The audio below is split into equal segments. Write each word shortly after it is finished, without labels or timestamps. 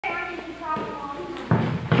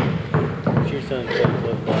your son plays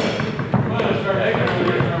football.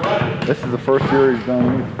 This is the first year he's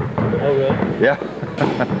done it. Oh, really? Yeah.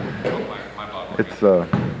 It's, I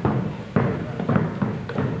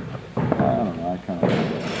don't know, I kind of...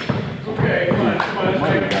 Okay, come on, let's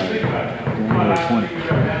think about it. Come on,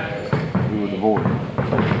 we were divorced. I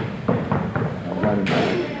got him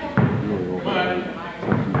back.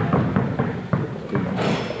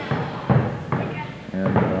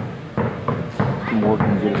 And been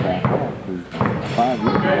working to get it back off because 5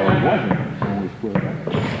 years ago it wasn't when we split up.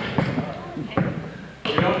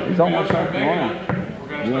 He's almost starting to run.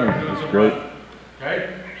 Yeah, it's great. Okay?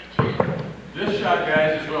 This shot,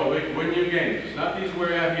 guys, is well, we can win you games. It's not these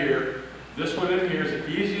way out here. This one in here is the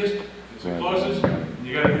easiest, it's the closest, and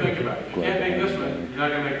you got to think about it. You can't make this one, you're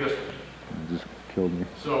not going to make this one. It just killed me.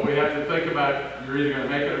 So we have to think about, you're either going to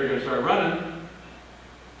make it or you're going to start running.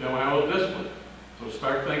 Then we'll have a little discipline. So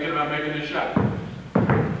start thinking about making this shot. All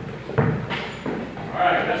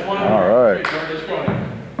right, that's one of them. All right. Okay, George, let's go now.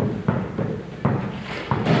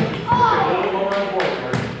 Okay, a little more on the board,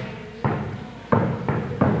 George.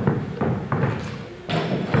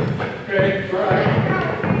 Okay, all right.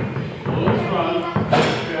 A little strong.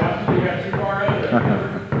 Yeah, you got too far out of there.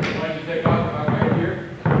 Why don't you take off about right here?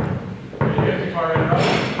 You get too far in a row.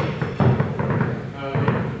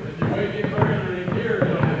 If you wait get further underneath here,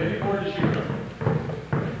 you don't have any more to shoot from.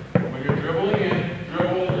 When you're dribbling in,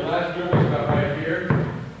 dribble, the last dribble is about right here.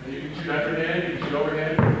 And you can shoot underhand, you can shoot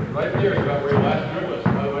overhand. Right there is about where your last dribble is.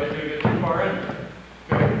 Otherwise, you're going to get too far in.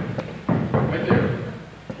 Okay? Right there.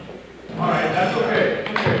 All right, that's okay.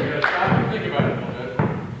 Okay, we're going to stop and think about it a little bit.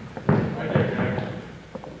 Right there, Jack.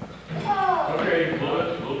 Okay, a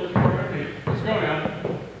little bit more underneath. Let's go now.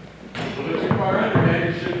 A little bit too far underhand,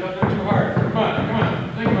 you're shooting up there too hard. Come on, come on.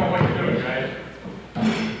 Think about what you're doing, guys.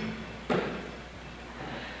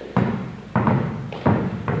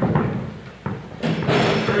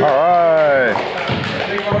 All right.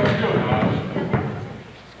 Think about what you're doing, Miles.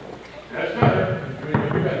 That's better. You're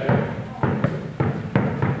doing good there.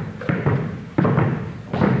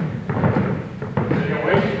 You're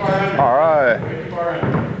way too far under. All right. Way too far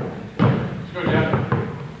under. Let's go, Jeff.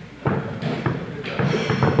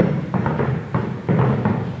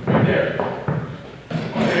 Right there.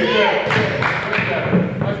 Okay, good. Much better.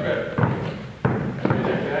 Much better. Right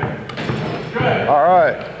there, Jack. Good. All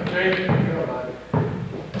right. Okay.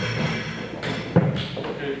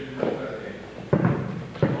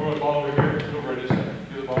 Throw the ball over here, over this side.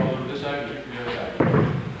 Do the ball over this side, and shoot from the other side.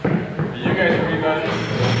 You guys are rebounding.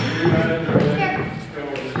 You rebounding, or go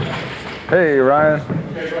over this side. Hey, Ryan.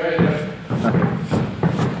 Okay, go ahead,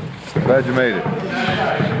 Jeff. Glad you made it.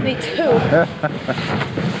 Me too.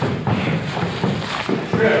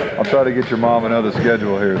 I'll try to get your mom another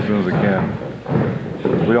schedule here as soon as I can.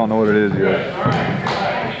 We don't know what it is yet.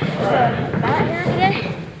 Matt here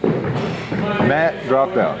today? Matt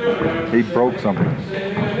dropped out. He broke something.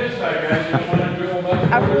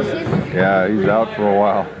 After the season? Yeah, he's out for a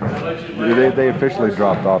while. They officially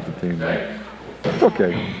dropped off the team. It's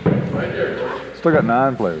okay. Still got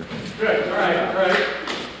 9 players. Good, all right, all right.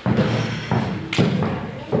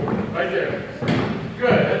 Right there. Good,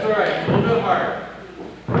 that's all right. A little bit harder.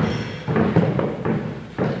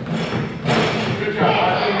 Good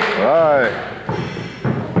job. All right.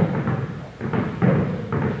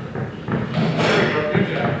 There we go, good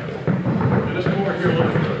job. Now let's come over here a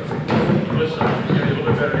little bit further. This side, you get a little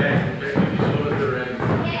bit better angle. Okay, just a little bit better angle.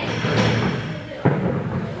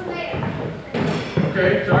 Okay,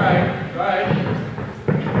 it's all right, it's all right.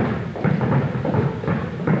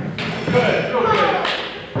 Good, real good.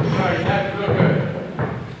 All right, that's real good.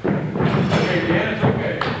 Okay, Dan, it's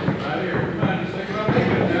okay. Right here, come on, just think about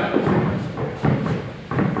making it now.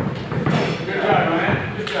 Good job,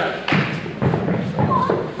 Ryan, good job.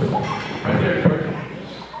 Right there, George.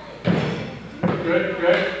 Good,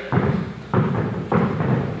 good.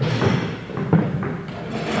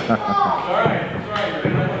 It's all right, it's all right.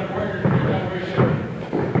 You're not going to work, you're not very sure.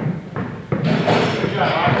 Good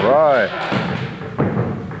job, Oscar. All right.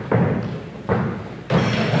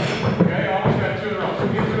 Okay, almost got 2 in a row. So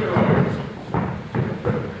get 2 in a row here.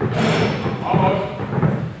 Almost.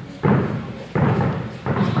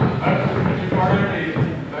 Up, too far underneath.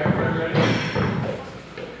 Back where you're ready.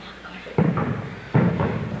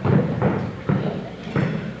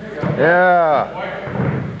 Yeah.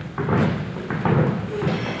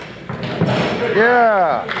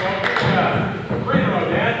 Yeah. Three in a row,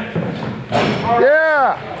 Dan.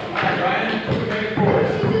 Yeah. Ryan, okay, 4.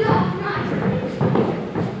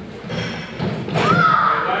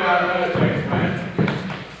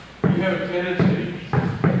 You have a tendency,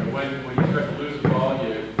 when you start to lose the ball, you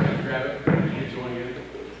kind of grab it, and you hit you one again,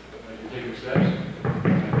 like you're taking a step.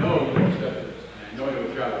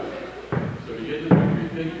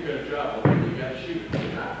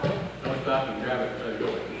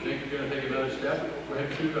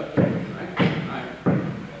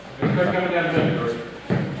 Start coming down the middle, George.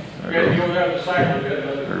 You guys go down the side a little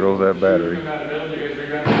bit. There goes that battery. Come down the middle, you guys bring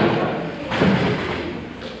down the middle.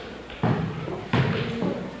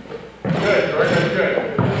 Good, George, that's good.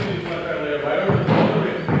 Right over the top of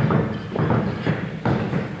it.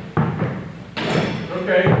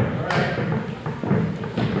 Okay, all right.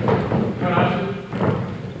 Come on, Austin.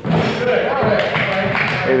 Good, all right.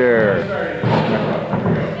 Hey there.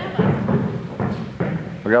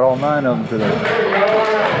 We got all 9 of them today. There we go, all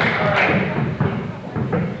right, all right.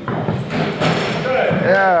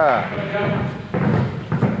 Yeah.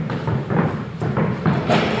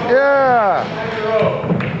 Yeah.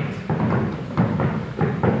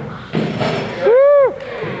 Woo.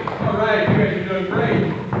 All right, you guys are doing great.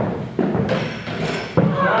 All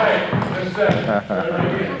right, let's set.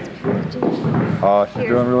 Oh, she's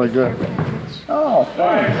doing really good. Oh, All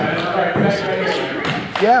right, guys, all right, back right here.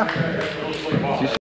 yeah. Little slip off.